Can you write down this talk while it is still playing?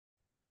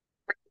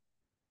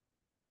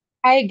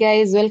Hi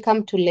guys,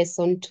 welcome to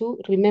lesson 2.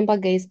 Remember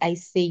guys, I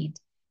said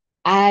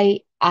I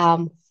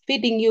am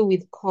feeding you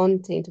with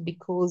content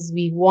because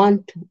we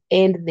want to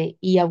end the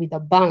year with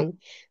a bang.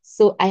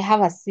 So I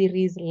have a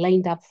series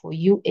lined up for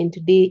you, and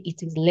today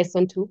it is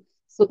lesson 2.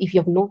 So if you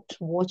have not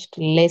watched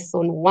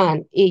lesson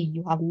 1, hey,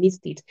 you have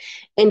missed it.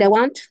 And I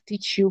want to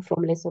teach you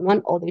from lesson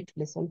 1 all the way to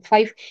lesson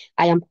 5.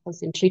 I am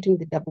concentrating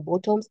the double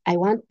bottoms. I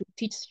want to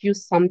teach you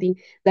something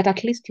that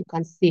at least you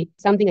can say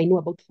something I know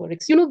about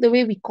Forex. You know the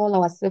way we call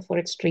ourselves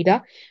Forex trader,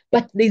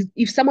 but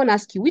if someone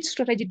asks you which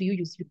strategy do you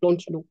use, you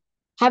don't know.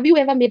 Have you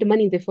ever made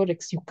money in the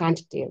Forex? You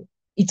can't tell.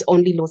 It's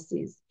only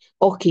losses.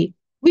 Okay.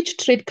 Which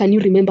trade can you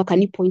remember?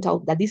 Can you point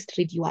out that this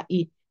trade you are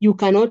in? You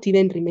cannot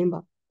even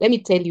remember. Let me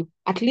tell you,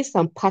 at least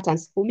some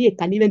patterns. For me, I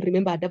can even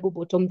remember a double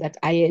bottom that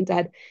I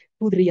entered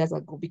 2, 3 years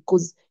ago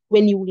because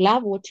when you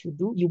love what you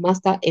do, you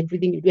master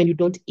everything you do and you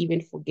don't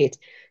even forget.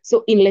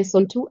 So in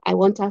lesson 2, I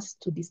want us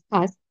to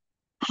discuss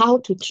how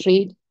to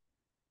trade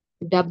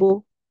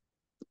double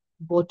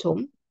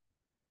bottom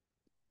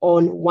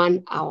on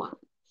 1 hour.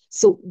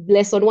 So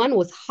lesson 1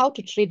 was how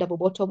to trade double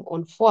bottom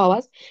on 4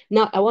 hours.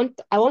 Now I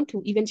want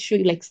to even show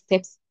you like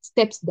steps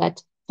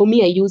that for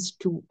me I use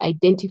to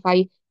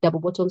identify double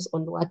bottoms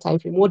on lower time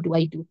frame. What do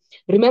I do?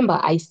 Remember,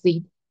 I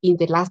said in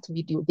the last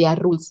video there are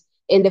rules.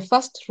 And the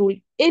first rule,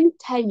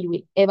 anytime you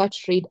will ever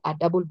trade a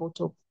double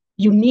bottom,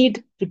 you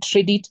need to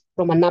trade it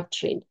from an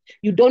uptrend.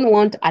 You don't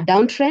want a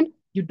downtrend.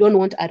 You don't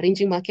want a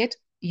ranging market.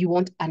 You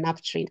want an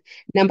uptrend.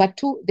 Number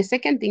 2, the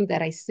second thing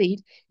that I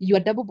said,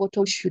 your double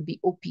bottom should be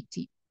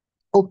OPT.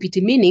 OPT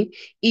meaning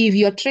if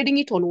you're trading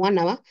it on 1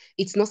 hour,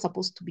 it's not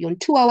supposed to be on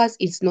 2 hours,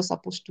 it's not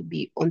supposed to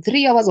be on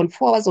 3 hours, on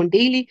 4 hours, on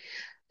daily,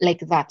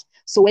 like that.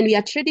 So when we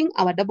are trading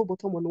our double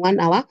bottom on 1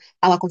 hour,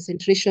 our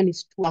concentration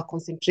is 2, our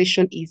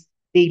concentration is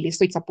daily.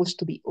 So it's supposed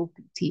to be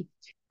OPT.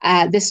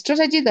 The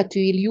strategy that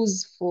we will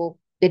use for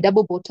the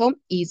double bottom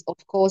is, of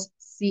course,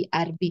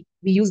 CRB.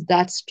 We use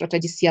that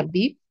strategy,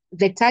 CRB.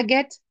 The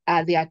target,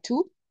 there are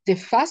two. The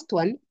first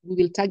one,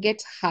 we will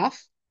target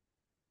half.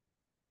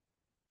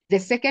 The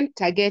second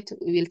target,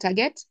 we will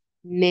target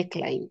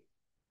neckline.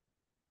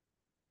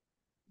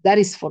 That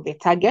is for the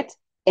target.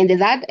 And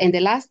the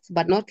last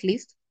but not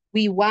least,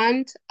 we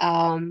want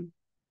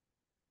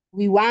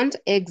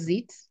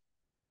exit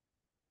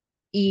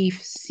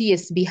if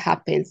CSB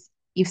happens.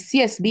 If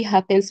CSB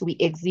happens, we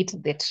exit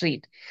the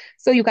trade.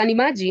 So you can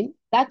imagine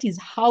that is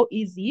how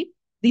easy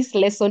this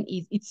lesson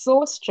is. It's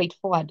so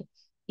straightforward.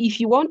 If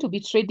you want to be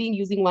trading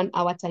using 1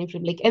 hour time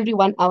frame, like every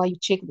 1 hour you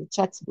check the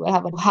charts, do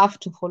I have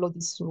to follow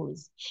these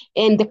rules?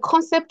 And the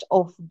concept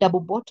of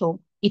double bottom,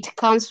 it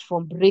comes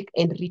from break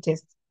and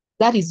retest.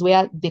 That is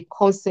where the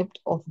concept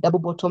of double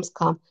bottoms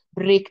come,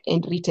 break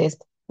and retest.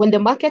 When the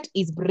market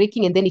is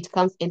breaking and then it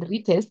comes and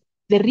retest,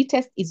 the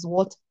retest is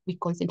what we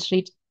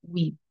concentrate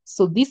with.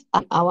 So this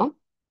hour,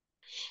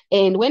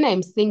 and when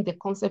I'm saying the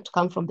concept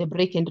come from the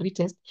break and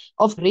retest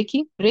of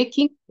breaking,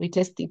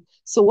 retesting.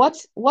 So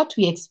what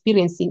we're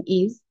experiencing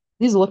is,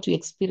 this is what we're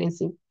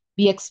experiencing.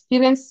 We're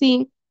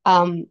experiencing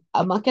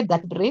a market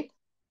that break.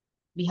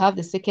 We have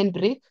the second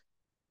break.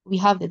 We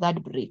have the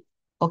third break.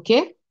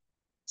 Okay.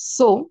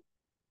 So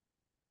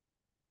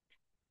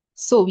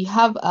we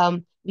have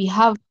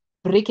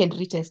break and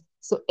retest.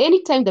 So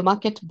anytime the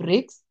market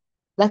breaks,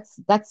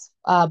 that's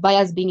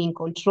buyers being in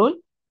control.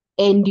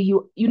 And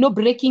you know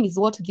breaking is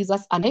what gives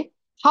us an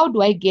how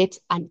do I get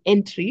an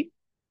entry?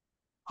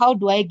 How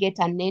do I get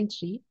an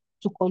entry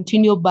to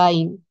continue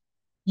buying?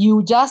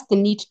 You just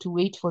need to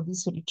wait for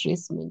this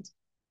retracement.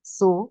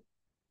 So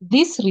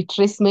this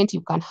retracement,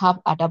 you can have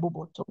a double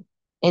bottom.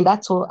 And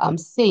that's all I'm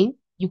saying.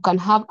 You can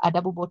have a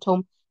double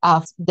bottom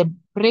of the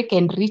break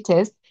and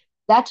retest.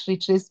 That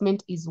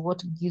retracement is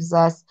what gives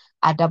us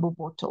a double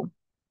bottom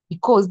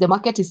because the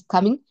market is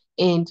coming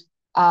and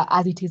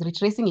as it is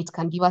retracing, it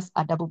can give us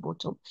a double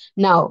bottom.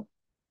 Now,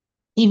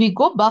 if we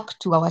go back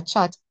to our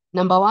chart,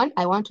 number 1,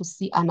 I want to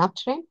see an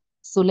uptrend.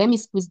 So let me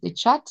squeeze the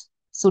chart.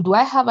 So do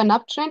I have an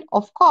uptrend?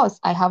 Of course,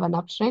 I have an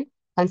uptrend.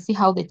 And see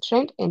how the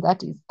trend, and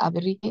that is a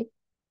very,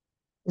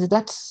 is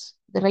that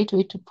the right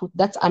way to put,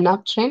 that's an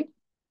uptrend.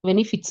 Even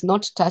if it's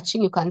not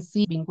touching, you can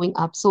see been going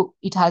up. So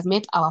it has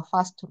met our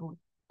first rule,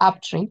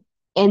 uptrend.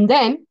 And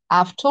then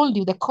I've told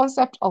you the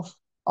concept of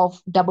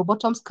double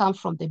bottoms come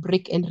from the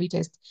break and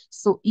retest.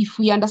 So if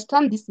we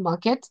understand this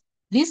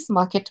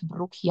market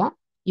broke here,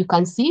 you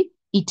can see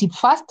it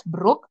first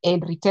broke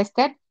and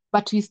retested,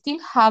 but we still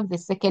have the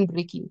second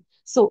breaking.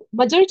 So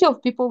majority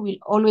of people will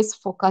always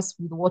focus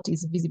with what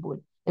is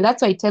visible. And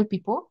that's why I tell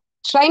people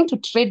trying to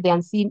trade the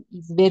unseen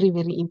is very,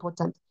 very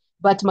important.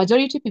 But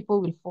majority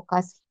people will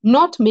focus,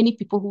 not many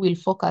people who will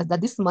focus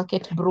that this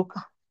market broke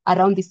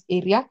around this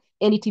area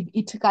and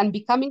it can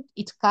be coming,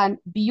 it can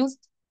be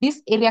used,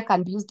 this area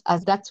can be used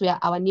as that's where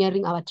our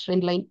nearing our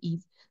trend line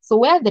is. So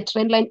where the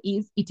trend line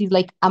is, it is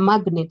like a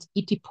magnet.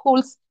 It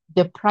pulls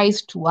the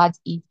price towards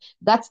it.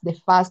 That's the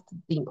first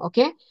thing,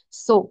 okay?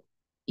 So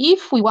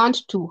if we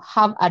want to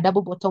have a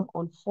double bottom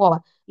on 4,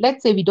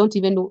 let's say we don't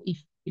even know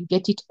if we'll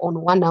get it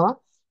on 1 hour.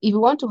 If you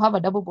want to have a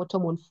double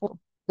bottom on 4,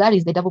 that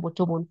is the double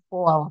bottom on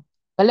 4 hour.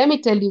 But let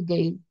me tell you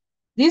guys,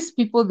 These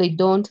people, they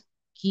don't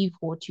give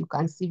what you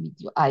can see with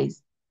your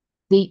eyes.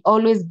 They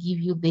always give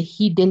you the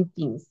hidden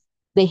things,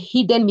 the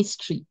hidden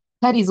mystery.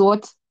 That is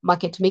what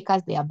market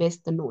makers, they are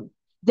best known.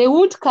 They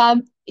would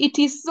come. It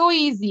is so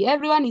easy.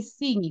 Everyone is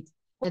seeing it.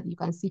 That you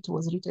can see it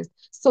was written.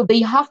 So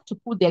they have to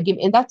put their game,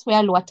 and that's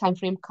where lower time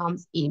frame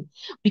comes in.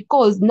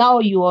 Because now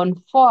you're on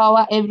 4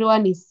 hour,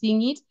 everyone is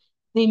seeing it.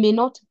 They may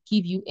not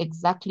give you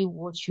exactly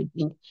what you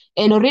think.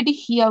 And already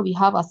here we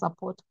have a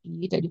support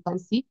created. You can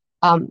see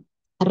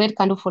red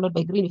candle followed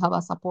by green, you have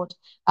a support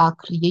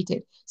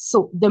created.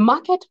 So the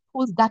market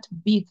pulls that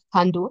big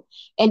candle.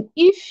 And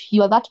if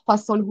you're that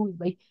person who is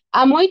like,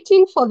 I'm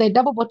waiting for the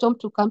double bottom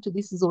to come to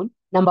this zone,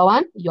 number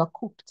one, you're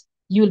cooked.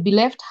 You'll be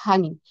left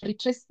hanging.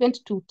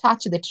 Retracement to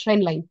touch the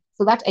trend line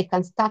so that I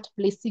can start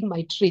placing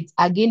my trades.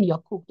 Again,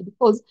 you're cooked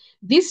because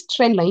this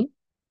trend line,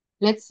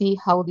 let's see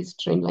how this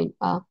trend line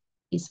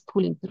is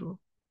pulling through.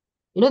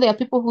 You know, there are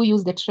people who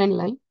use the trend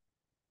line.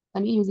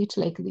 Can you use it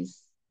like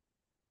this?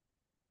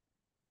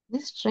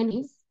 This trend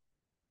is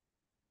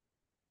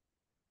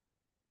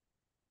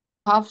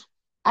have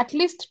at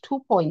least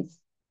 2 points,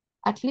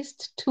 at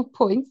least 2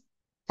 points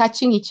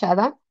touching each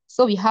other.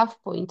 So we have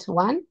point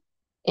one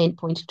and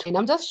point two. And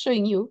I'm just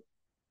showing you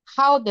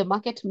how the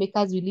market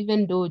makers will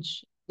even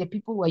dodge the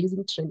people who are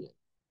using trend line.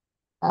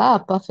 Ah,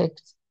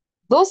 perfect.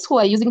 Those who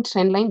are using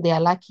trend line, they are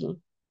lucky.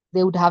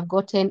 They would have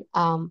gotten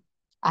a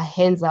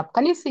hands up.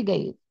 Can you see,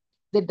 guys?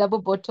 The double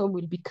bottom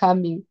will be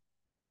coming.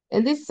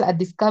 And this is a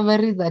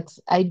discovery that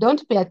I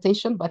don't pay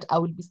attention, but I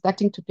will be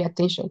starting to pay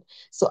attention.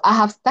 So I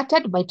have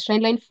started my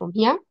trend line from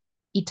here.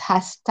 It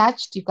has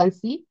touched, you can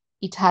see,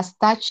 it has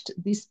touched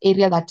this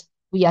area that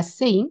we are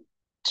saying.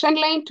 Trend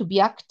line to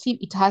be active,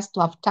 it has to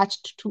have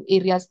touched two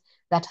areas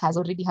that has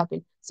already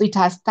happened. So it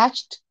has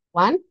touched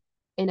one,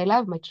 and I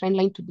love my trend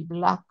line to be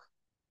black.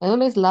 I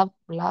always love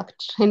black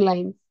trend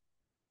lines.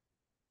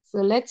 So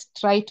let's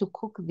try to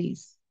cook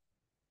this.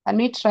 Can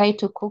we try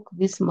to cook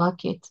this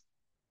market?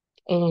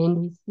 And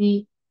we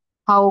see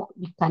how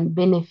we can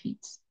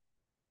benefit.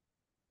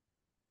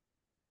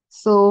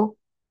 So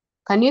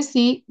can you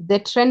see the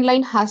trend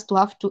line has to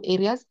have two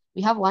areas?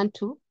 We have 1,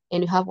 2,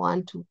 and we have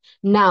 1, 2.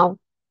 Now,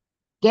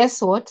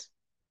 guess what?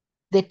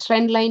 The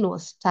trend line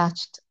was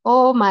touched.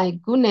 Oh my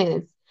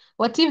goodness.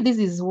 What if this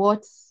is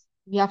what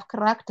we have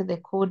cracked the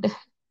code?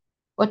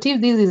 What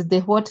if this is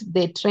what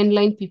the trend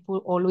line people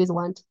always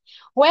want?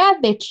 Where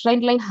the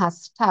trend line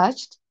has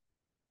touched,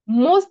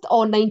 most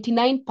or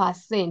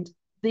 99%,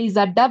 there is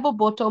a double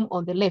bottom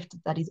on the left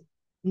that is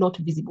not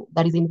visible,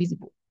 that is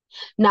invisible.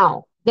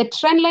 Now, the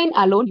trend line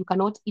alone,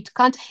 it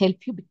can't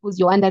help you because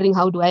you're wondering,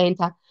 how do I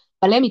enter?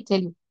 But let me tell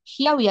you,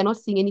 here we are not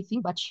seeing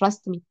anything, but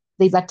trust me,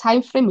 there's a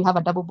time frame, we have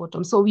a double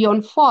bottom. So we're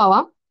on 4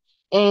 hour,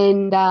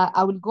 and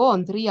I will go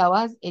on 3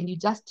 hours, and you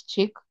just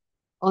check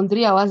on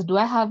 3 hours, do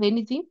I have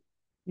anything?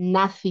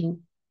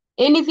 Nothing.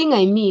 Anything,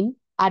 I mean,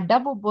 a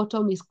double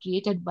bottom is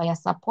created by a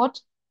support,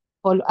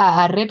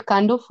 a red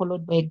candle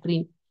followed by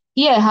green.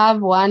 Here I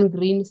have one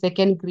green,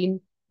 second green,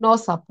 no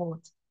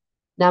support.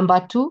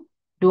 Number two,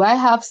 do I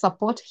have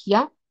support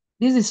here?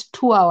 This is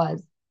 2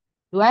 hours.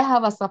 Do I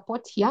have a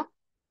support here?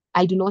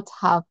 I do not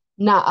have.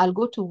 Now I'll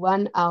go to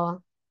 1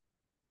 hour.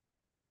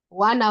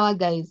 1 hour,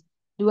 guys.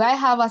 Do I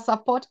have a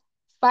support?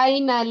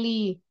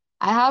 Finally,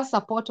 I have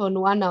support on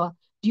 1 hour.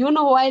 Do you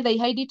know why they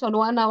hide it on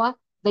 1 hour?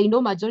 They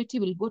know majority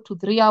will go to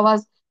 3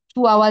 hours,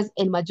 2 hours,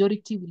 and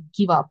majority will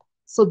give up.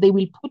 So they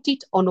will put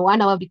it on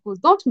 1 hour because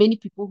not many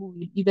people who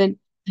will even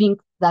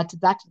think that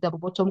that double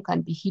bottom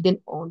can be hidden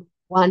on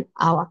 1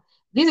 hour.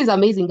 This is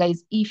amazing,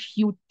 guys. If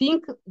you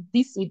think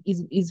this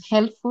is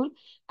helpful,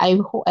 I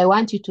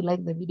want you to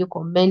like the video,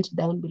 comment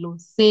down below.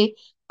 Say,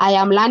 I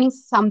am learning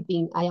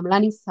something. I am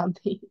learning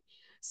something.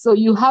 So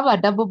you have a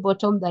double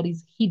bottom that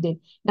is hidden.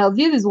 Now,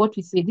 this is what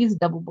we say. This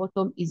double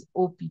bottom is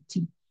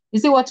OPT. You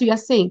see what we are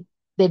saying?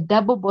 The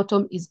double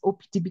bottom is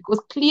OPT because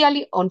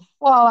clearly on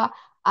 4 hour,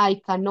 I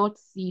cannot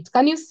see it.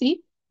 Can you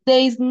see? There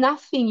is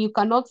nothing. You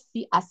cannot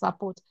see a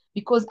support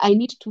because I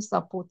need two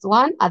supports.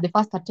 One at the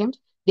first attempt,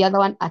 the other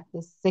one at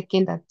the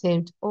second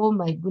attempt. Oh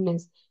my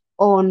goodness.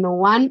 On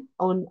 1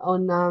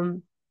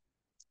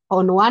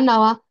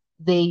 hour,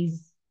 there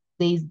is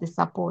the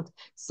support.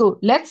 So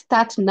let's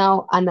start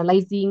now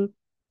analyzing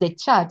the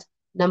chart.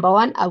 Number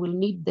one, I will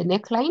need the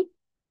neckline.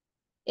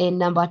 And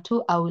number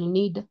two, I will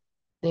need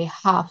the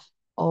half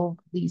of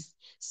this.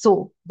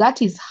 So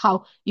that is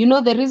how, you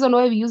know, the reason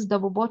why we use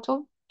double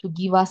bottom to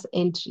give us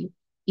entry.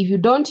 If you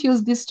don't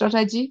use this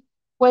strategy,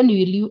 when will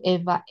you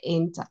ever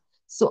enter?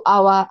 So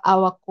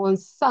our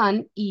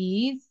concern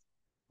is,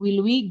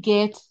 will we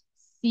get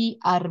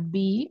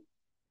CRB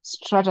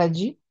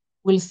strategy?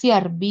 Will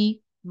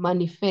CRB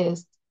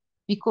manifest?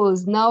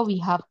 Because now we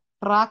have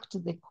cracked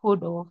the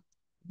code of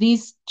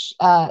this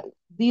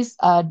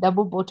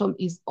double bottom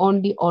is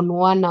only on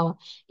 1 hour.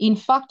 In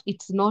fact,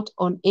 it's not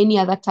on any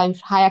other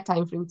higher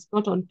time frame. It's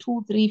not on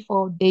 2, 3,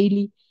 4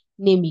 daily,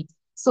 name it.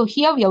 So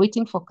here we are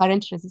waiting for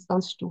current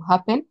resistance to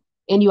happen,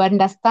 and you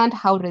understand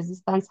how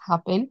resistance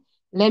happen.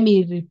 Let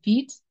me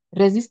repeat.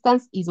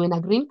 Resistance is when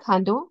a green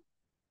candle,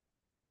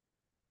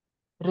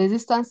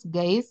 resistance,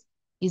 guys,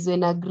 is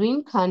when a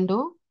green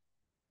candle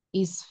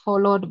is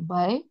followed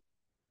by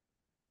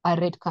a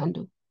red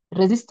candle.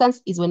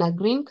 Resistance is when a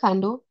green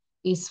candle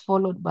is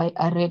followed by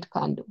a red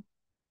candle.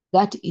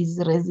 That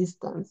is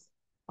resistance.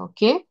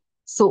 Okay?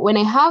 So when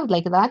I have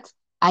like that,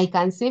 I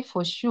can say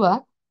for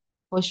sure,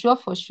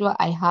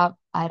 I have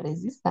a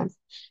resistance.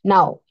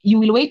 Now, you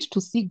will wait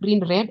to see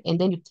green, red, and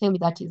then you tell me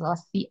that is our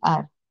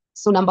CR.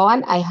 So number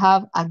one, I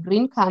have a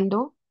green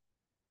candle,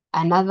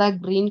 another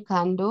green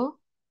candle.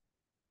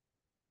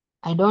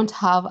 I don't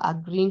have a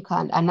green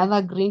candle,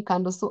 another green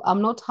candle. So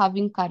I'm not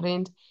having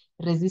current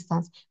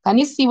resistance. Can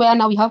you see where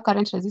now we have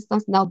current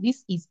resistance? Now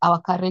this is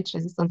our current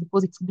resistance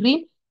because it's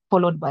green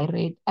followed by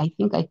red. I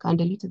think I can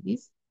delete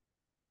this.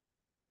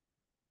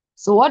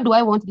 So what do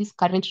I want this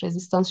current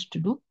resistance to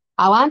do?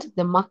 I want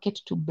the market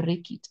to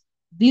break it.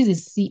 This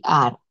is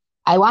CR.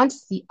 I want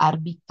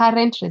CRB,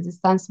 current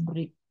resistance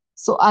break.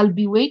 So I'll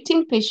be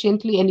waiting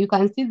patiently, and you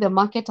can see the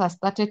market has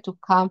started to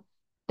come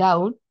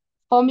down,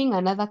 forming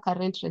another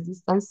current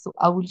resistance. So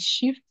I will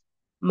shift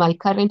my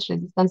current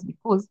resistance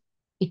because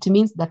it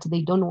means that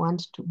they don't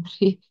want to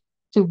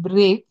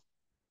break.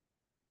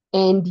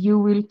 And you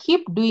will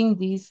keep doing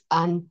this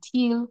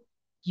until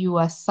you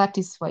are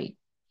satisfied.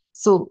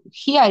 So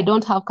here I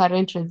don't have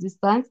current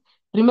resistance.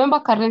 Remember,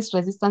 current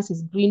resistance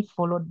is green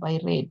followed by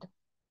red.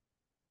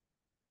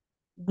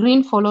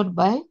 Green followed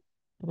by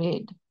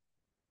red.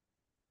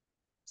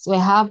 So I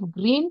have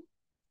green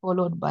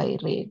followed by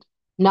red.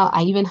 Now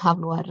I even have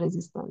lower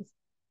resistance.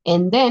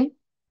 And then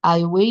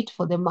I wait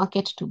for the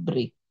market to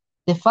break.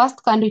 The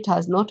first candle, it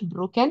has not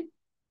broken.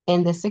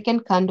 And the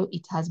second candle,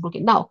 it has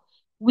broken. Now,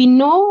 we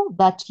know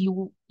that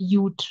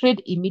you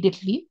trade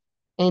immediately.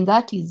 And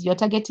that is, you're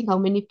targeting how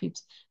many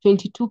pips?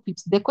 22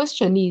 pips. The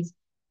question is,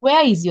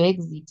 where is your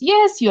exit?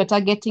 Yes, you are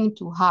targeting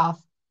to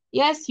half.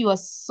 Yes, you are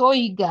so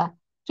eager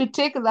to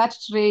take that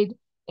trade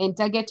and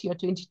target your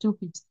 22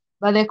 pips.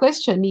 But the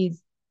question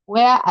is,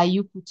 where are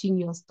you putting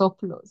your stop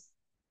loss?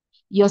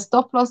 Your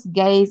stop loss,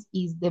 guys,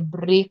 is the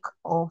break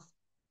of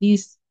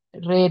this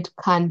red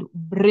candle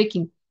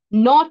breaking,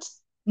 not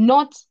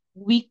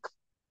weak.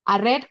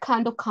 A red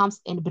candle comes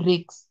and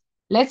breaks.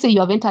 Let's say you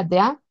have entered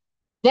there,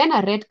 then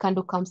a red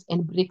candle comes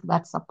and break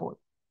that support.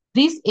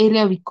 This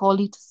area, we call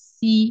it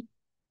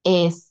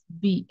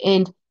CSB.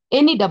 And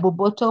any double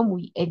bottom,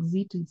 we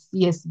exit with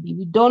CSB.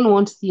 We don't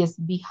want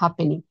CSB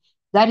happening.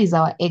 That is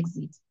our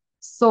exit.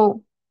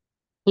 So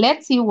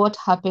let's see what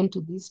happened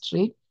to this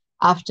trade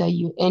after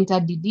you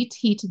entered. Did it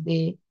hit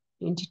the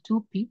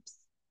 22 pips?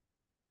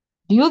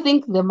 Do you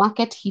think the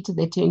market hit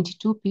the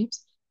 22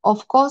 pips?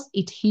 Of course,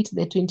 it hit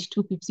the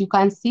 22 pips. You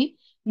can see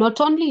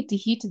not only it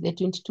hit the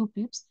 22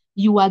 pips,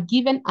 you are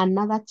given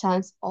another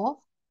chance of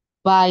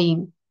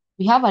buying.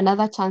 We have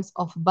another chance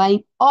of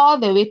buying all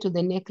the way to the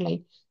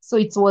neckline. So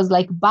it was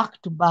like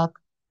back to back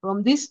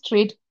from this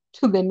trade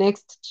to the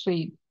next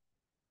trade.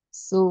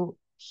 So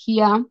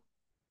here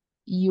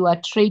you are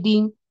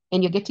trading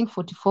and you're getting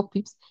 44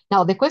 pips.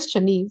 Now, the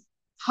question is,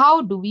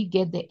 how do we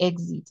get the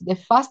exit? The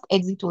first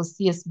exit was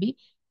CSB.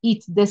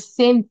 It's the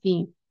same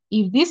thing.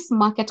 If this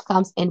market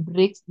comes and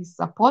breaks this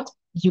support,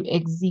 you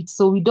exit.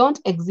 So we don't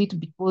exit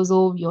because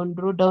of you're on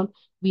drawdown.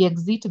 We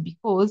exit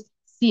because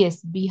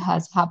CSB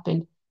has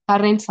happened.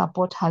 Current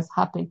support has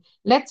happened.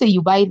 Let's say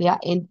you buy there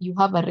and you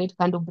have a red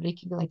candle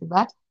breaking like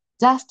that.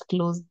 Just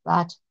close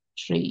that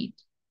trade.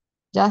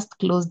 Just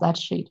close that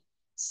trade.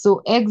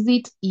 So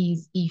exit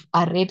is if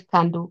a red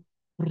candle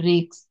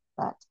breaks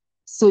that.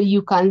 So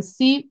you can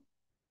see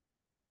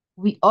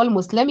we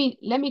almost, let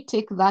me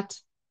take that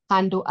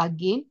candle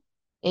again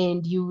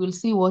and you will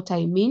see what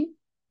I mean.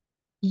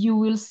 You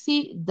will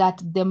see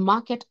that the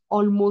market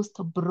almost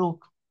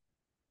broke.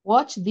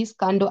 Watch this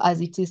candle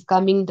as it is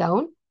coming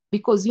down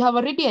because you have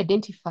already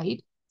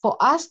identified for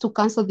us to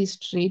cancel this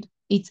trade,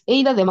 it's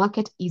either the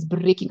market is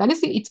breaking. Can you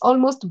see it's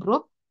almost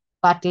broke,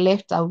 but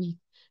left a week.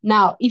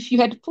 Now, if you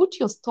had put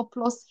your stop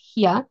loss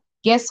here,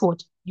 guess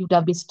what? You'd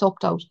have been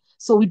stopped out.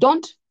 So we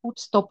don't put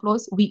stop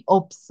loss, we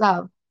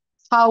observe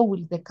how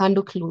will the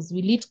candle close.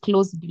 Will it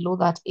close below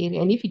that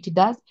area? And if it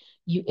does,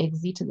 you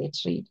exit the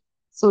trade.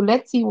 So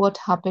let's see what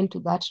happened to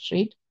that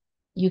trade.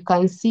 You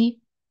can see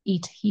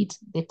it hit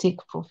the take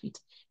profit.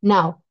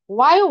 Now,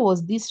 why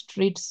was this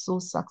trade so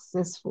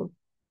successful?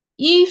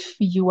 If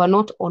you were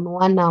not on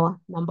 1 hour,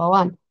 number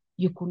one,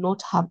 you could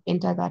not have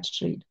entered that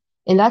trade.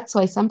 And that's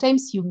why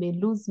sometimes you may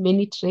lose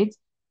many trades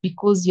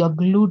because you're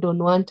glued on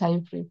one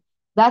time frame.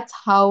 That's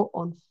how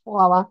on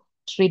 4-hour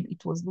trade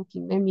it was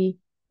looking.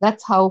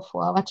 That's how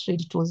 4-hour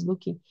trade it was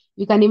looking.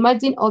 You can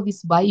imagine all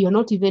this buy, you're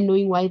not even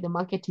knowing why the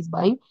market is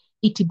buying.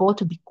 It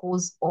bought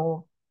because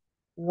of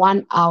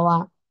 1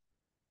 hour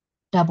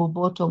double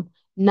bottom.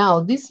 Now,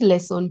 this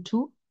lesson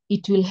 2,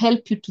 it will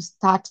help you to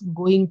start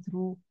going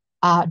through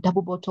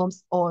double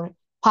bottoms or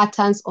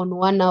patterns on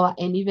 1 hour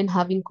and even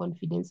having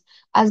confidence.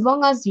 As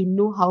long as you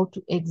know how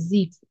to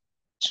exit,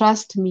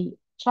 trust me,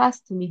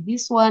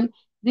 this one,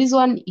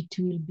 it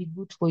will be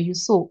good for you.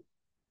 So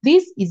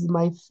this is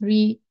my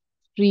free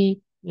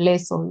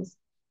lessons.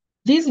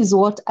 This is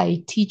what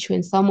I teach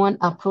when someone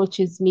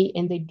approaches me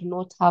and they do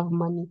not have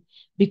money,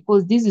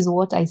 because this is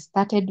what I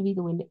started with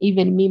when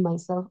even me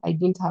myself, I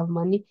didn't have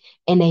money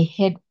and I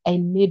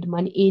made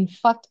money. In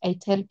fact, I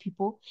tell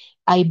people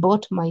I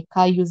bought my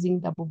car using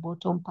double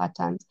bottom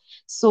patterns.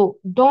 So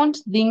don't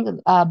think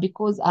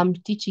because I'm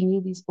teaching you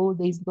this, oh,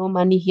 there is no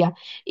money here.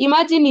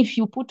 Imagine if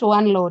you put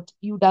one lot,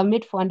 you would have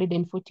made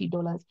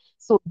 $440.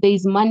 So there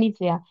is money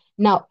there.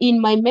 Now,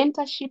 in my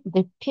mentorship,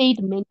 the paid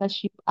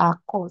mentorship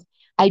course,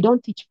 I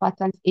don't teach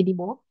patterns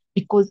anymore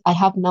because I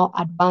have now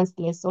advanced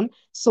lesson.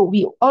 So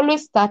we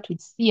always start with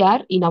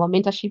CR in our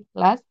mentorship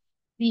class,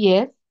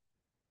 CS,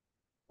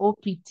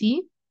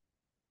 OPT,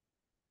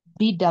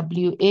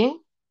 BWA,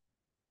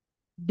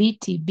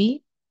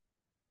 BTB,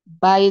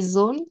 buy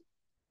zone,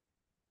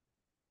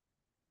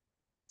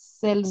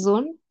 sell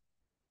zone,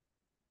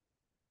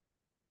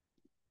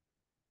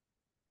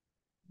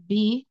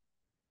 B,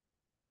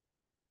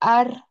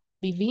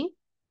 RBV,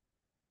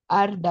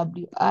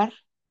 RWR,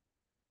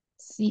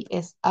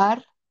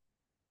 CSR,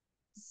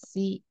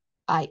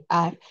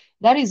 CIR.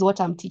 That is what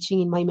I'm teaching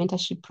in my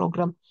mentorship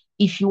program.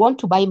 If you want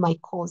to buy my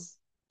course,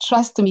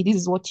 trust me, this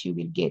is what you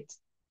will get.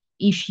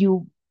 If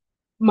you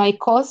My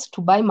cost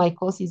to buy my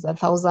course is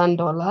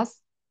 $1,000,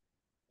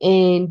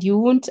 and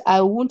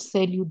I won't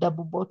sell you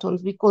double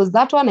bottoms because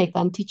that one I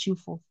can teach you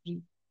for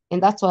free,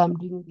 and that's why I'm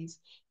doing this.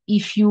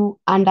 If you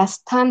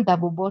understand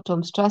double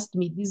bottoms, trust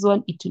me, this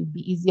one it will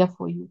be easier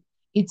for you.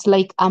 It's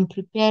like I'm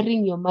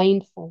preparing your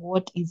mind for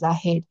what is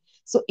ahead.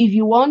 So if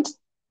you want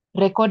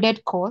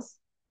recorded course,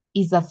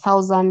 is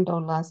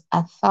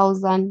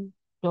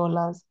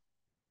 $1,000.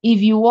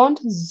 If you want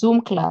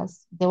Zoom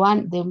class, the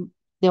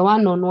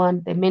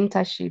one-on-one, the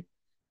mentorship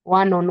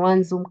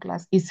one-on-one Zoom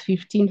class is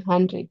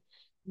 1,500.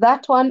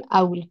 That one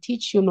I will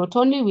teach you. Not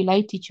only will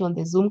I teach you on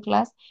the Zoom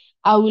class,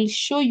 I will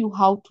show you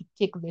how to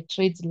take the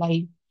trades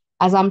live.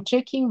 As I'm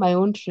taking my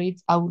own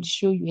trades, I will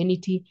show you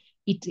anything.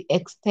 It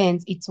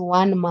extends, it's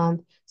 1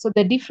 month. So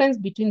the difference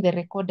between the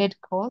recorded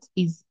course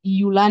is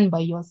you learn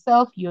by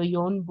yourself, you're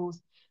your own boss.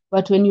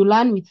 But when you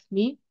learn with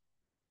me,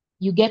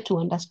 you get to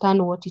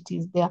understand what it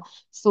is there.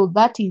 So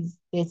that is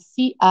the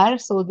CR.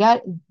 So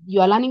that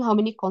you are learning how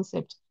many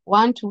concepts?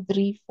 1, 2,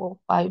 3, 4,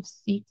 5,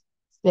 6,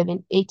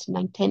 7, 8,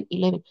 9, 10,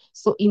 11.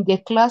 So in the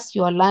class,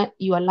 you are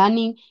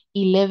learning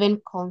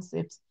 11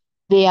 concepts.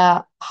 There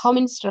are how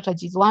many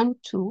strategies? 1,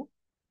 2,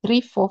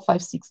 3, 4,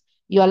 5, 6.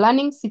 You are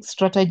learning 6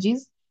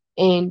 strategies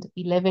and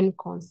 11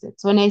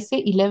 concepts. When I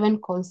say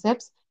 11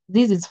 concepts,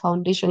 this is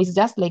foundation. It's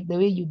just like the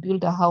way you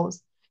build a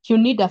house. You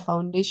need a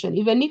foundation.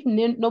 Even if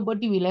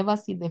nobody will ever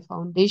see the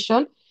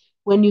foundation,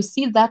 when you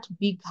see that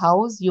big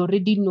house, you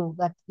already know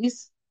that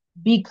this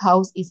big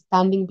house is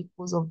standing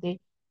because of the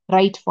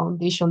right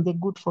foundation, the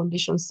good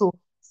foundation. So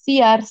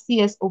CR,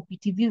 CS,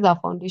 OPT, these are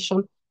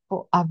foundation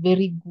for a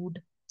very good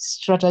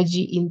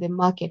strategy in the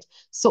market.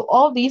 So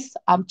all this,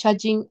 I'm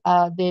charging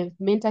the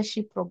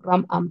mentorship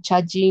program, I'm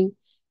charging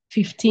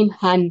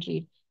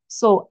 1,500.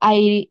 So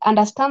I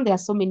understand there are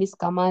so many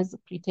scammers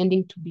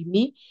pretending to be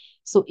me.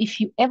 So if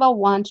you ever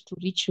want to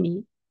reach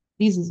me,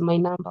 this is my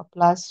number,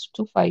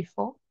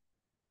 +254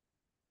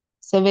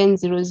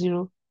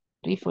 700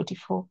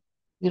 344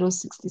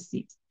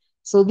 066.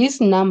 So this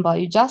number,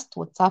 you just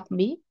WhatsApp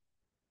me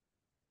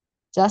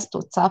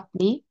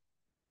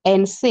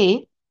and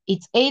say,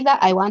 it's either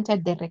I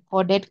wanted the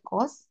recorded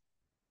course,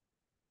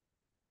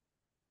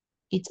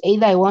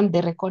 I want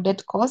the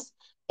recorded course,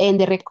 and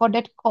the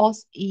recorded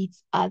course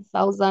is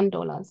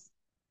 $1,000.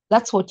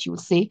 That's what you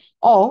say.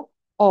 Or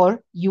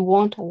you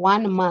want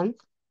 1 month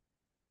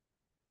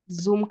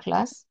Zoom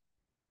class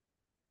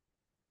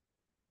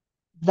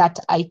that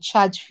I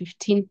charge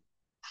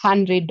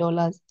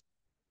 $1,500.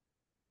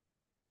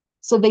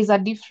 So there's a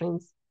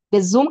difference.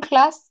 The Zoom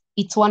class,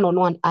 it's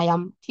one-on-one. I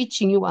am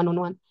teaching you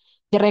one-on-one.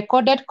 The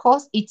recorded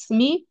course, it's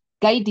me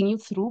guiding you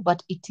through,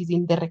 but it is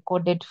in the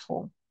recorded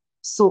form.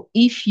 So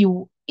if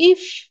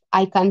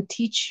I can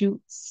teach you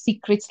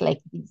secrets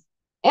like this,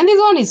 and this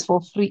one is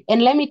for free.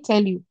 And let me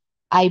tell you,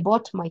 I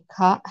bought my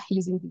car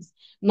using this.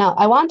 Now,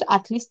 I want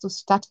at least to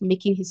start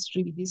making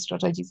history with these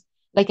strategies.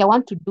 Like I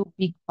want to do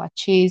big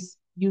purchase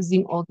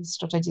using all these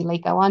strategies.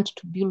 Like I want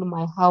to build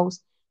my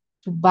house,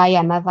 to buy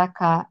another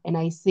car, and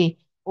I say,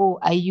 oh,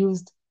 I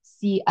used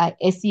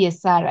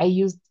CSR, I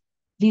used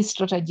this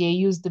strategy, I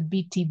used the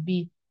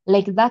BTB.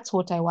 Like that's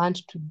what I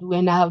want to do.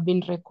 And I have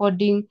been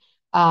recording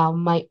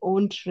my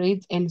own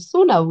trades, and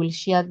soon I will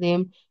share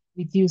them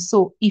with you.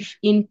 So if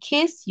in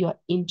case you're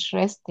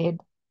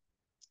interested,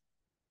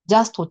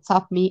 just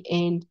WhatsApp me,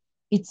 and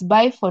it's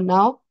bye for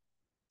now.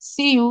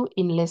 See you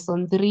in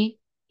lesson 3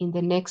 in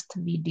the next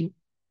video.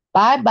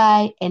 Bye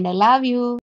bye, and I love you.